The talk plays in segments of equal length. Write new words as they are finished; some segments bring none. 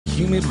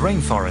humid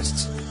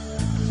rainforests,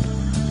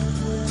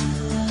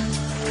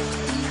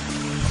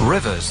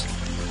 rivers,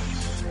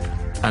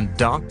 and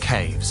dark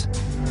caves.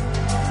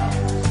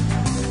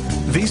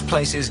 These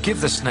places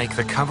give the snake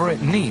the cover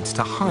it needs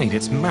to hide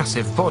its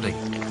massive body,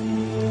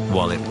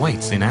 while it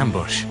waits in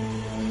ambush.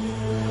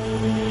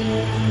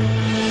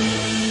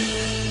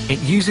 It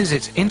uses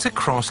its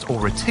intercrossed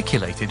or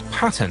reticulated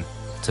pattern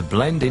to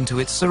blend into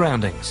its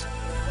surroundings.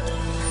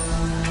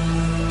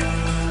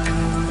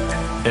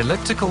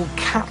 Elliptical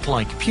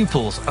cat-like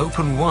pupils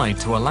open wide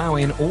to allow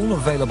in all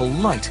available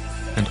light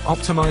and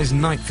optimize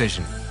night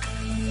vision.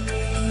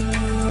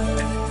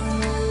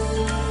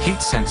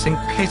 Heat-sensing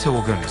pit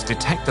organs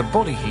detect the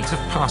body heat of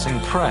passing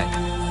prey,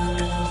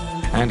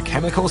 and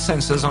chemical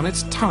sensors on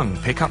its tongue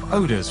pick up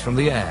odors from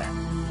the air.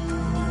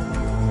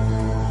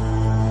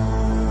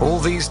 All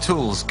these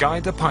tools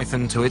guide the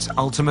python to its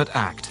ultimate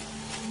act.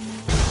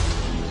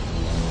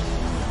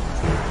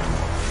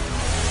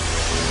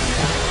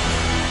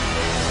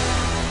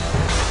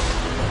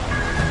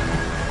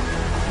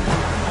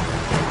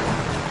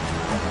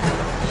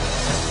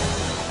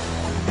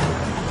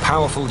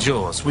 Powerful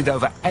jaws with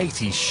over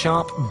 80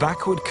 sharp,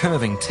 backward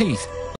curving teeth